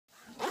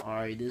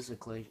Alright, this is a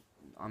collection.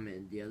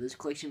 This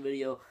collection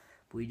video.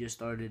 We just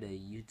started a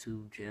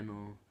YouTube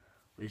channel.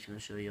 We're just gonna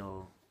show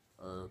y'all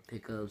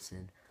pickups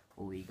and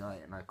what we got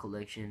in our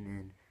collection,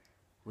 and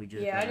we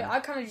just I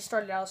kind of just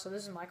started out, so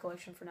this is my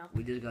collection for now.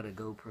 We just got a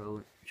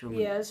GoPro.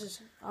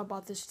 I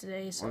bought this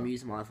today. So I'm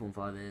using my iPhone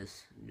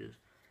 5S. Just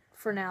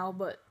for now,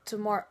 but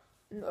tomorrow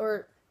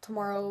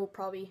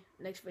probably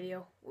next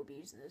video we'll be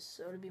using this,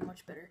 so it'll be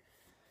much better.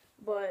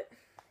 But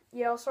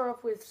yeah, I'll start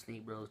off with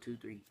Sneak Bros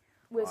 2-3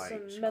 with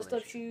some messed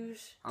up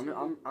shoes. I'm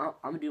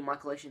gonna do my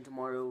collection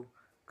tomorrow,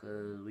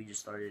 cause we just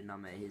started and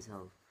I'm at his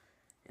house,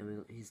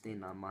 and he's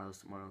staying at my house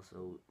tomorrow,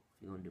 so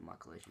we're gonna do my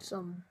collection.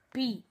 Some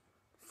beat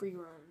free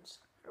runs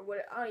or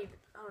what? I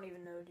don't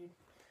even know,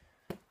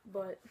 dude.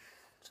 But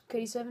some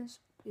KD7s.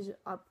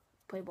 I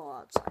play ball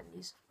outside in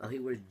these. Oh, he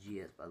wears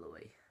GS, by the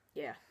way.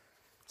 Yeah,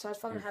 size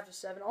 5.5 to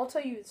 7. I'll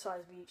tell you the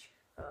size of each.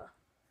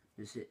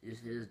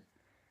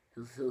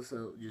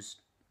 Just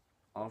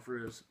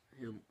offer us.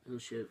 He'll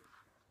ship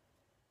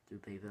through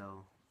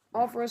PayPal.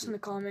 Offer us in the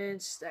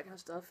comments, that kind of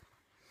stuff.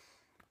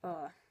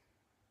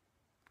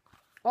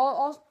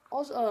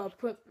 I'll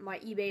put my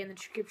eBay in the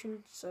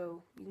description,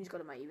 so you can just go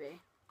to my eBay,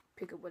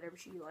 pick up whatever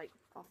shoe you like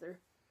off there.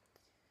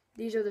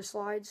 These are the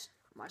slides,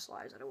 my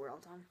slides that I wear all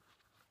the time.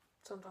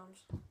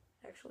 Sometimes,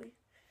 actually.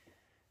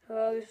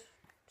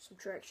 Some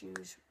track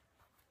shoes,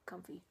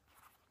 comfy.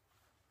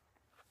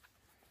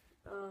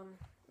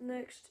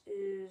 Next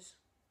is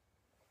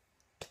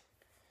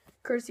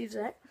courtesy of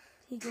Zach.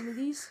 He gave me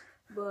these,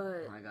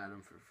 but I got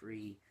them for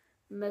free.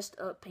 Messed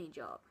up paint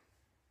job.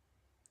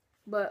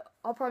 But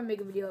I'll probably make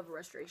a video of a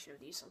restoration of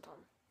these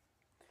sometime.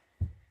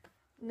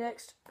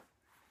 Next,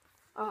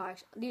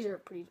 actually, these are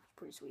pretty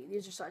sweet.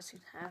 These are size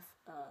 6.5.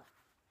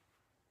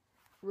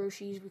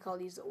 Roshis, we call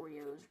these the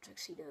Oreos or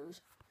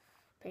tuxedos.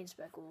 Paint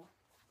speckle.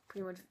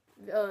 Pretty much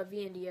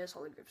VNDS,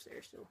 all the grips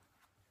there still.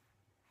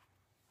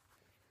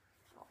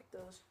 I like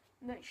those.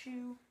 Next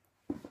shoe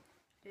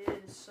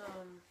is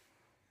some.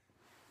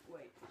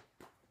 Wait.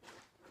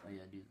 Oh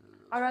yeah, dude.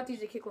 I got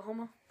these at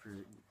Kicklahoma for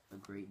a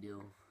great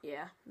deal.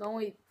 Yeah,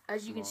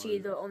 as you can see,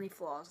 the only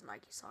flaw is the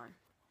Nike sign.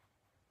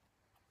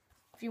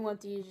 If you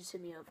want these, just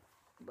hit me up.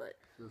 But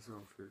those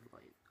are for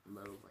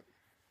low,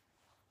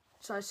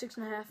 size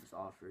 6.5. Just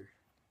offer.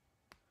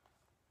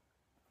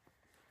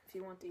 If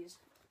you want these,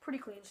 pretty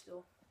clean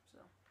still. So,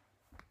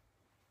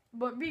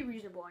 but be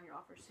reasonable on your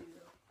offers too,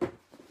 though.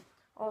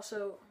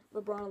 Also,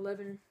 LeBron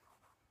 11.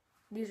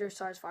 These are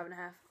size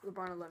 5.5.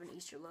 LeBron 11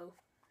 Easter low.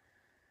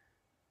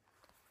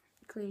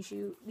 Clean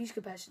shoe. These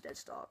could pass the dead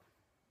stock.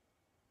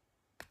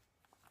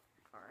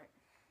 Alright.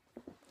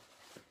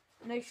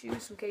 Next shoe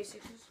is some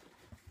K6s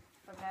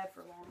I've had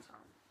for a long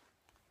time.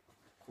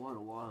 Quite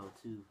a while,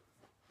 too.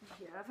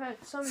 Yeah, I've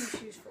had some of these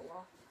shoes for a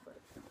while,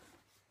 but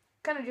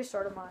kind of just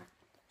started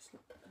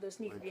the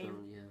sneaker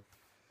game. Yeah.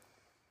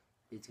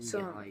 It's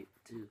gonna get hype,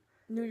 too.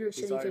 New York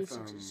City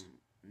K6s.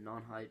 from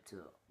non-hype to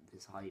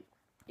this hype.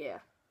 Yeah.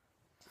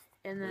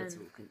 And then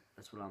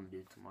that's what I'm gonna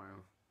do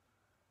tomorrow.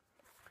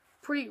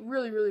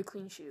 Really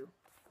clean shoe,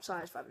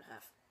 size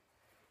 5.5.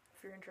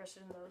 If you're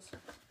interested in those.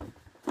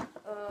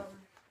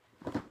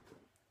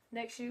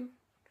 Next shoe,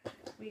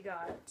 we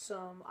got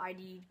some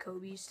ID'd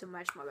Kobe's to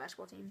match my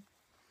basketball team.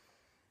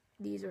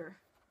 These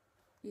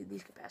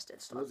could pass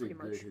dead stock. Those are pretty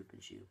good much.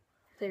 hooping shoe.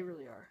 They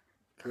really are.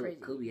 Crazy.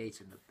 Kobe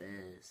 8s are the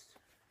best.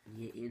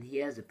 And he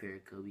has a pair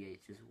of Kobe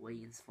 8s. Just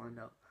wait and find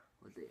out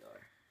what they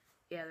are.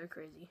 Yeah, they're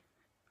crazy.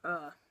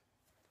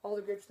 All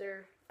the grips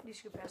there.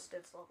 These could pass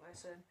dead stock, like I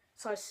said.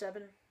 Size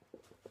 7.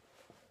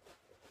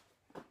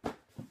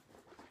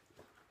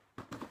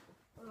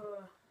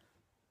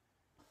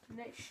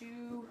 Next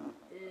shoe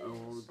is. Oh,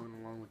 we're going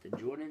along with the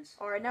Jordans.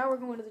 Alright, now we're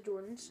going to the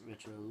Jordans.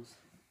 Retros.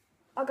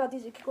 I got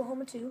these at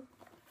Oklahoma too.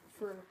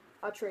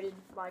 I traded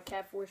my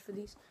Cat Force for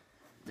these.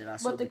 Then I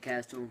sold the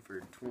cats to him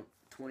for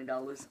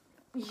 $20.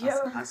 Yeah.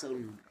 I sold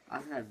him. I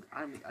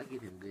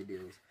give him good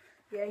deals.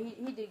 Yeah,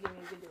 he did give me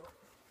a good deal.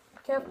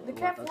 The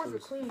Cat Force are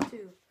clean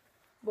too,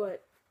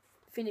 but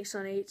Phoenix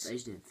Sun 8s. They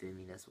just didn't fit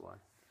me. That's why.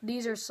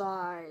 These are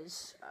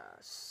size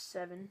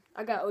 7.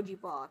 I got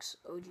OG box,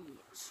 OG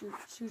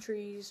shoe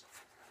trees,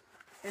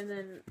 and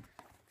then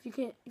if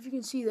you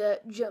can see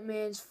that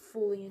Jumpman's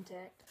fully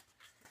intact.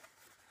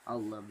 I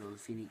love those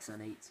Phoenix Sun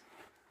 8s.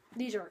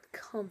 These are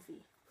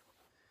comfy.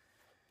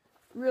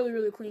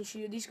 Really clean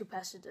shoe. These could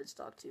pass the dead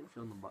stock too.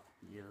 Show them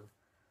yeah.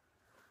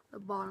 The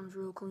bottom's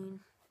real clean.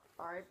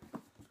 Alright.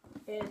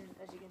 And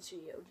as you can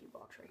see, OG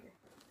box right here.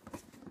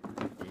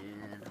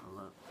 And hold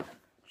up.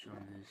 Show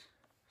them this.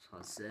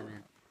 Size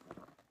 7.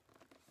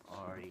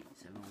 Alright,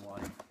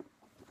 7Y.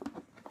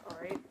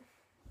 Alright.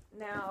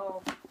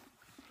 Now, let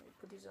me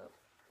put these up.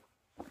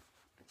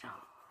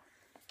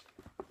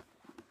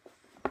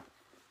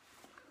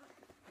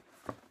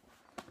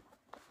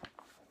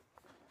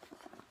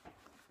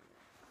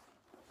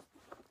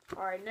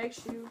 Alright,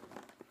 next shoe.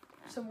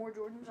 Some more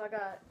Jordans. I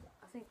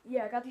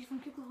got these from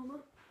Oklahoma.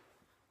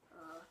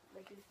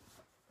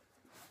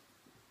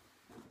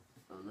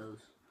 Oh, those.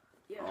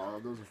 Yeah. Oh,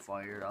 those are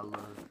fire. I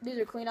love. These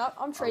are clean.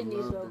 I'm trading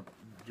these though.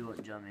 The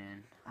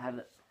Jumpman. I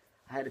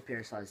I had a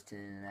pair size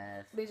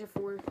 10.5. These are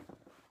for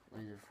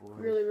Laser 4.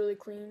 really, really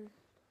clean.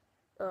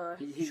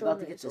 He's showing about to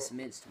the get the insole.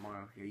 cements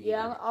tomorrow. Here you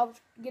Yeah, go. I'll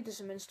get the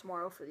cements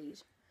tomorrow for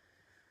these.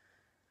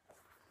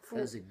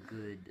 That's a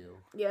good deal.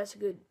 Yeah, it's a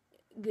good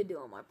deal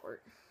on my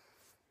part.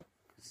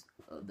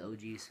 The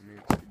OG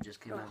cement that just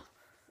came out.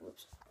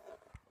 Whoops.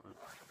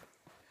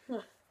 All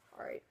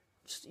right.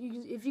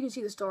 If you can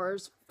see the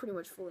stars, pretty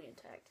much fully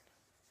intact.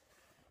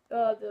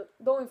 The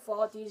only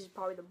flaw with these is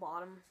probably the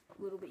bottom,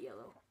 a little bit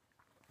yellow.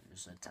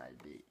 Just a tiny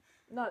bit.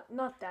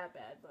 Not that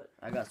bad, but.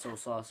 I got soul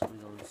sauce, so we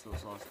gonna soul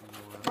sauce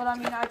more. But I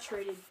mean, I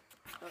traded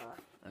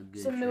A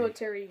good some trade.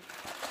 military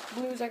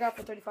blues I got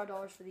for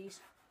 $35 for these.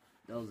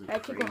 That was a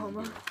At crazy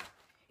Oklahoma.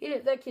 deal.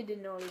 That kid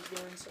didn't know what he was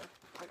doing, so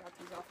I got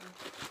these off him.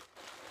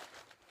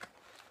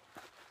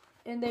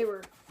 And they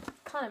were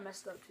kind of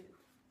messed up too,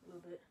 a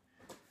little bit.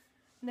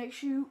 Next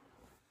shoe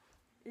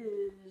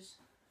is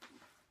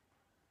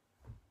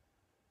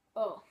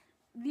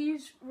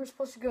these were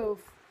supposed to go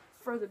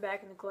further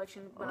back in the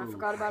collection, but I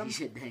forgot about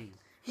them. Dang.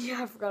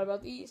 Yeah, I forgot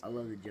about these. I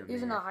love the jump.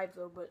 These are not hype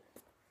though, but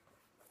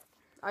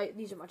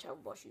these are my travel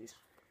ball shoes.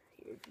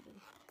 Here,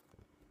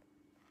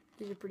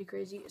 these are pretty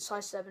crazy.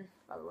 Size 7,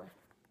 by the way.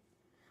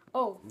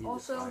 Oh, These are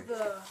also fire.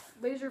 the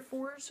Laser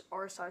 4s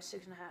are size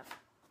 6.5,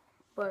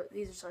 but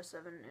these are size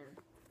 7 and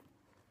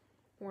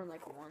worn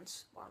like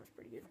once. Bottom's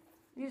pretty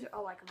good. I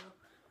like them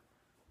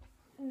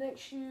though.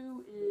 Next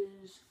shoe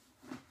is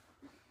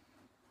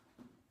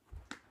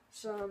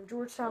some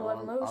Georgetown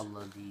 11 I lows.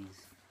 love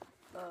these.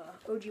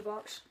 OG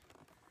box.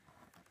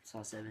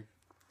 Size 7.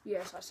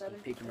 Yeah, size 7.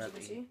 Pick them as up. you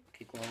can see.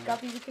 Kick one.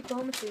 Got these at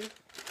Oklahoma too.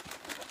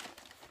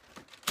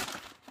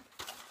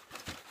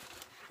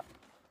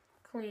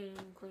 Clean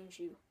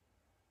shoe.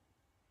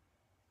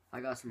 I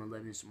got some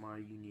 11s tomorrow.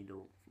 You need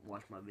to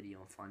watch my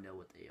video and find out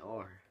what they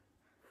are.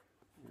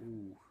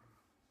 Ooh.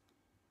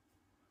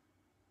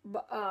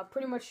 But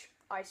pretty much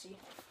icy.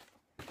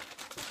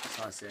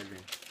 Size 7.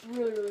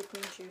 Really, really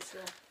clean shoe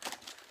still.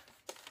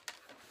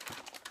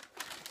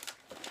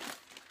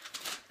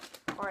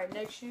 Alright,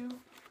 next shoe.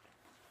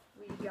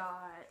 We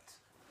got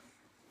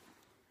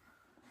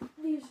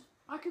these.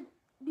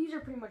 These are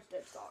pretty much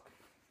dead stock.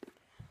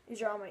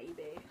 These are on my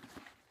eBay.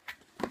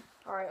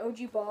 Alright,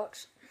 OG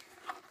box.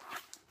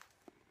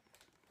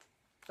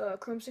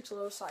 Chrome 6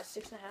 low, size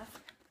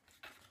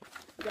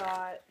 6.5.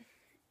 Got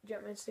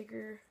Jumpman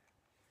sticker,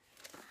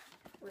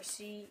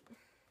 receipt,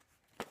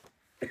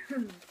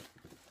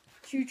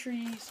 shoe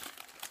trees,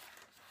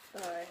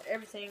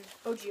 everything.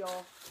 OG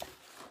all.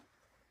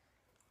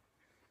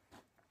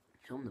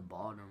 Show them the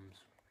bottoms.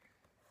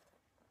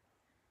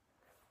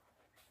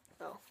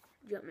 Oh,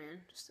 Jumpman,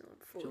 still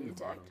Show fully them the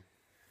intact. bottom.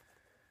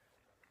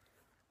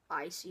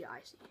 Icy.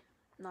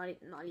 Not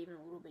even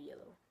a little bit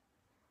yellow.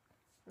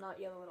 Not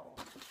yellow at all.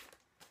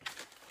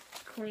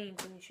 Clean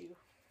shoe.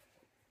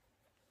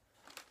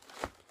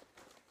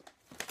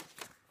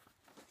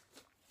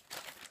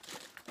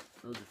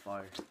 Those are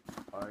fire.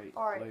 Alright.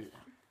 Alright.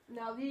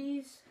 Now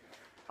these,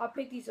 I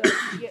picked these up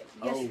yesterday.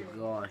 Oh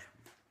gosh.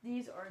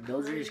 These are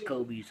Those are his crazy.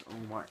 Kobe's. Oh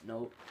my.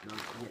 No.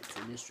 It's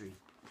a mystery.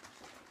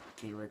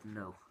 Can't let them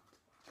know.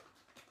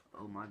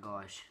 Oh my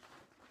gosh.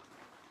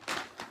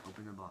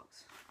 Open the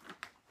box.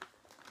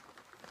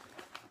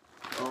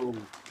 Oh.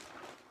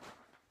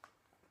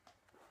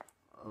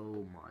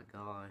 Oh my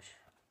gosh.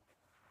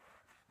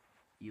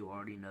 You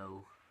already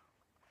know.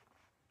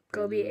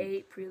 Kobe Prelude.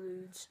 8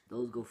 Preludes.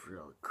 Those go for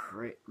a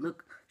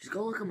look. Just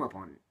go look them up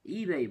on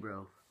eBay,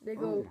 bro. They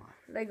Oh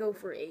go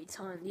for a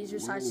ton. These are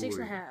size Lord.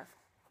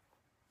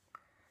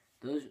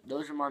 6.5.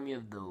 Those remind me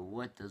of the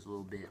what does a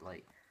little bit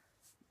like.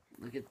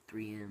 Look at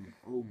 3M.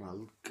 Oh my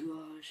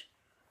gosh.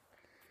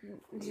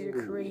 These are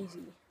Ooh.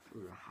 crazy.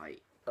 Those are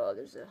height. Oh,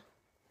 there's a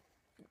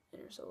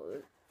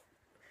intersole.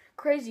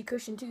 Crazy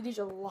cushion too. These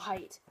are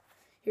light.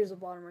 Here's the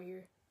bottom right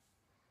here.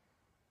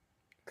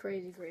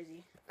 Crazy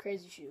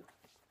shoe.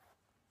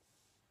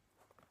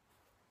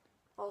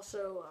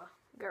 Also,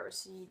 got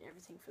receipt and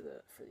everything for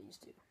these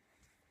two.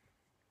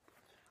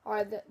 All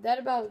right, that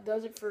about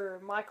does it for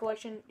my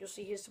collection. You'll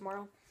see his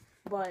tomorrow,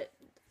 but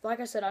like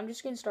I said, I'm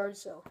just getting started,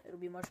 so it'll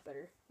be much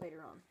better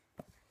later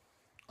on.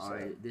 All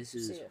right, this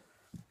is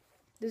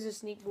This is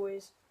Sneak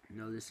Boys.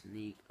 no this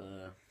Sneak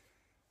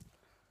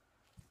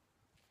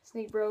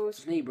Sneak Bros.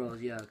 Sneak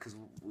Bros. Yeah, because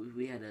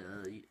we had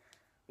a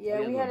Yeah,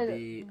 we have had a a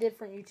big-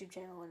 different YouTube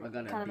channel, and I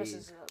got it a kind of big-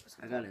 messes it up.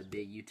 I got a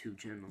big YouTube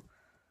channel.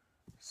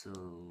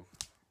 So,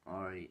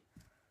 all right,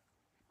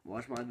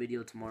 watch my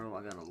video tomorrow.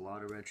 I got a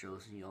lot of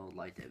retros, and y'all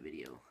like that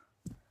video.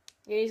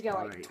 Yeah, he's got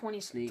All like right,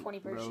 20 Sneak pair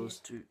of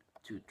Bros shoes.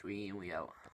 2, 3, and we out.